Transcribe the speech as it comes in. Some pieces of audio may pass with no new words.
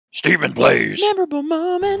StephenPlays. Memorable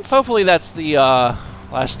moments. Hopefully that's the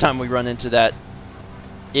last time we run into that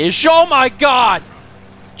ish. Oh my god!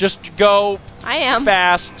 Just go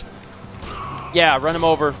fast. Yeah, run him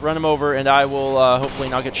over, and I will hopefully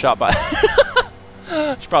not get shot by.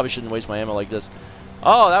 Probably shouldn't waste my ammo like this.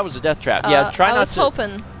 Oh, that was a death trap. Yeah, try not to. I was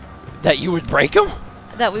hoping that you would break him.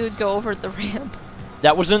 That we would go over the ramp.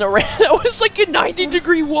 That wasn't a ramp. That was like a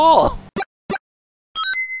 90-degree wall.